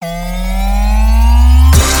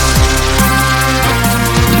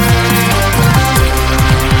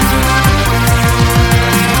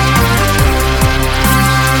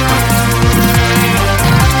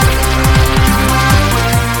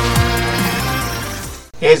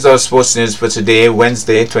Here's our sports news for today,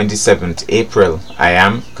 Wednesday, 27th April. I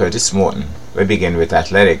am Curtis Morton. We begin with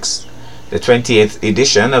athletics. The 28th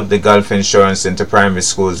edition of the Gulf Insurance Inter-Primary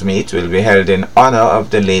Schools Meet will be held in honor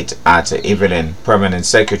of the late Arthur Evelyn. Permanent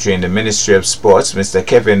Secretary in the Ministry of Sports, Mr.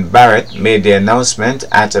 Kevin Barrett, made the announcement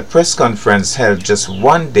at a press conference held just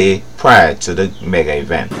one day prior to the mega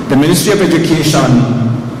event. The Ministry of Education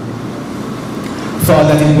thought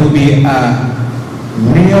that it would be a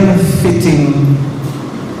real fitting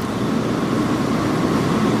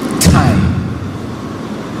time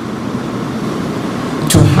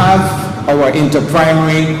to have our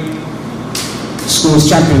inter-primary schools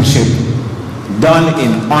championship done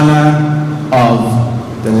in honor of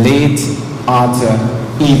the late Arthur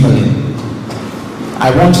Evelyn.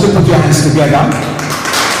 I want you to put your hands together.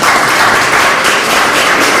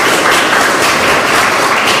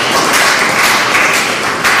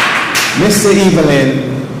 Mr. Evelyn,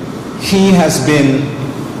 he has been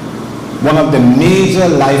one of the major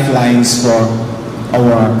lifelines for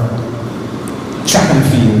our track and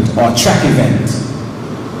field or track event.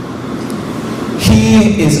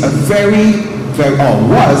 He is a he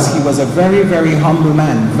was a very humble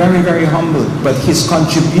man, very humble, but his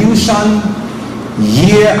contribution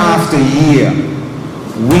year after year,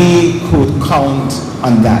 we could count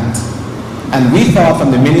on that. And we thought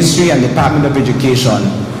from the Ministry and Department of Education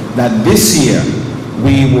that this year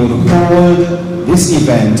we would hold this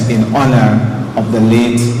event in honor of the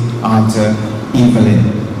late Arthur Evelyn.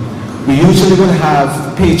 We usually will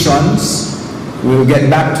have patrons. We will get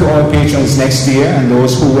back to our patrons next year, and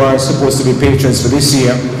those who were supposed to be patrons for this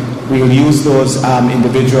year, we will use those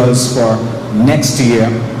individuals for next year.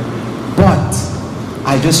 But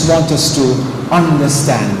I just want us to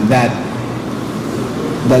understand that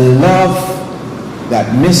the love that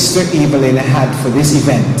Mr. Evelyn had for this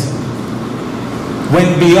event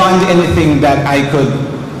went beyond anything that I could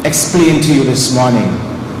explain to you this morning.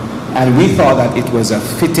 And we thought that it was a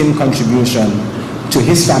fitting contribution to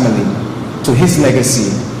his family, to his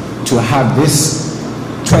legacy, to have this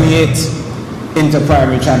 28th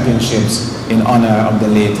Inter-Primary Championships in honor of the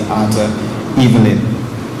late Arthur Evelyn.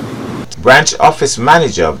 Branch Office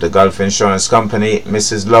Manager of the Gulf Insurance Company,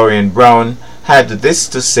 Mrs. Lorraine Brown, had this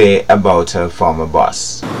to say about her former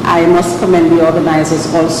boss. I must commend the organizers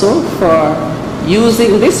also for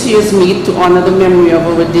using this year's meet to honor the memory of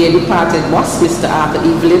our dear departed boss, Mr. Arthur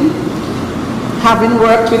Evelyn. Having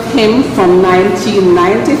worked with him from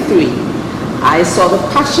 1993, I saw the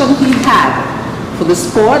passion he had for the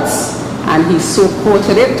sports, and he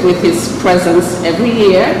supported it with his presence every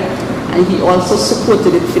year, and he also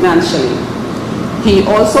supported it financially. He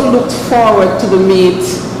also looked forward to the meet,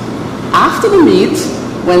 after the meet,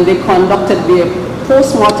 when they conducted their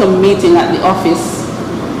post-mortem meeting at the office,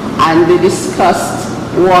 and they discussed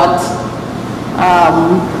what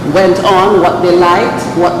went on, what they liked,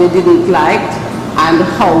 what they didn't like, and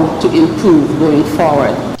how to improve going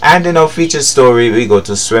forward. And in our featured story, we go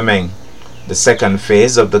to swimming. The second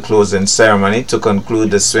phase of the closing ceremony to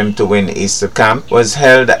conclude the Swim to Win Easter Camp was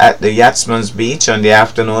held at the Yachtsman's Beach on the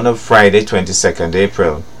afternoon of Friday, 22nd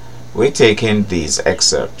April. We take in these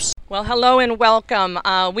excerpts. Well, hello and welcome.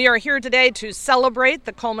 We are here today to celebrate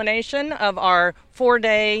the culmination of our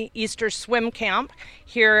 4-day Easter swim camp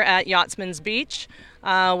here at Yachtsman's Beach.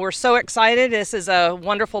 We're so excited. This is a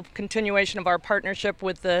wonderful continuation of our partnership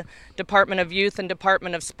with the Department of Youth and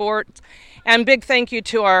Department of Sports. And big thank you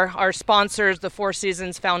to our sponsors, the Four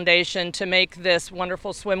Seasons Foundation, to make this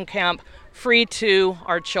wonderful swim camp free to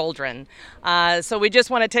our children. So we just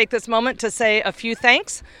want to take this moment to say a few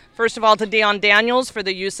thanks. First of all, to Dion Daniels for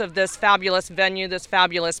the use of this fabulous venue, this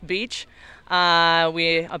fabulous beach.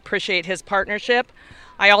 We appreciate his partnership.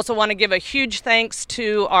 I also want to give a huge thanks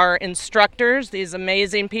to our instructors. These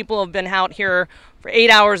amazing people who have been out here for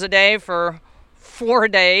 8 hours a day for 4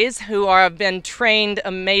 days, who have been trained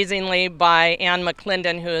amazingly by Ann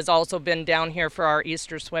McClendon, who has also been down here for our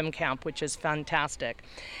Easter swim camp, which is fantastic.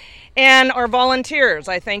 And our volunteers.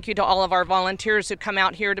 I thank you to all of our volunteers who come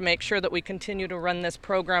out here to make sure that we continue to run this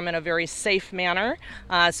program in a very safe manner.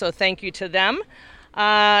 So thank you to them.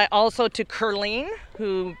 Also to Curleen,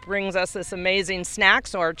 who brings us this amazing snack,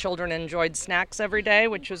 so our children enjoyed snacks every day,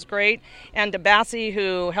 which was great. And to Bassie,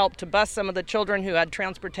 who helped to bus some of the children who had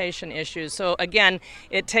transportation issues. So again,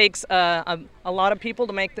 it takes a lot of people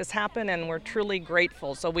to make this happen, and we're truly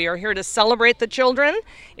grateful. So we are here to celebrate the children.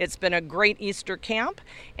 It's been a great Easter camp,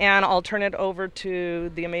 and I'll turn it over to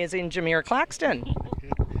the amazing Jameer Claxton.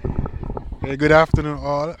 Okay, good afternoon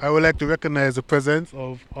all. I would like to recognize the presence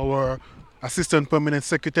of our Assistant Permanent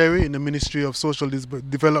Secretary in the Ministry of Social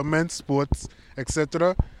Development, Sports,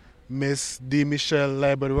 etc., Miss D. Michelle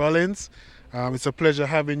Liebert Rollins, It's a pleasure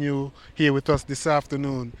having you here with us this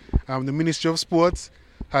afternoon. The Ministry of Sports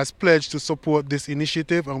has pledged to support this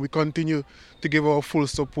initiative, and we continue to give our full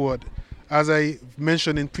support. As I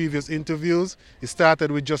mentioned in previous interviews, it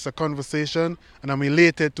started with just a conversation, and I'm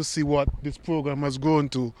elated to see what this program has grown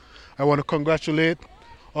to. I want to congratulate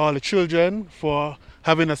all the children for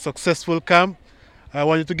having a successful camp. I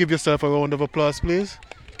want you to give yourself a round of applause, please.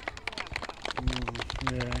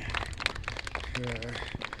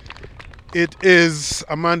 It is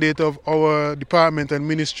a mandate of our department and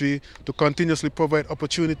ministry to continuously provide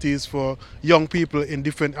opportunities for young people in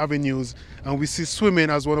different avenues, and we see swimming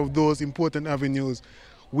as one of those important avenues.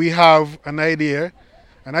 We have an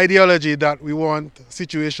ideology that we want a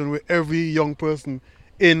situation where every young person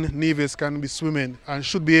in Nevis can be swimming and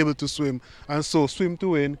should be able to swim, and so Swim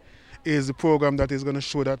to Win is the program that is going to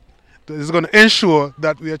show that, is going to ensure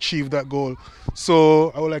that we achieve that goal.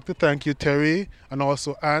 So I would like to thank you, Terry, and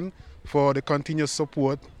also Anne, for the continuous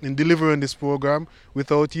support in delivering this program.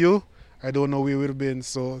 Without you, I don't know where we would have been.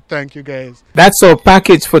 So thank you, guys. That's our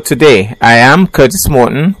package for today. I am Curtis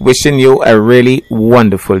Morton, wishing you a really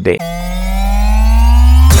wonderful day.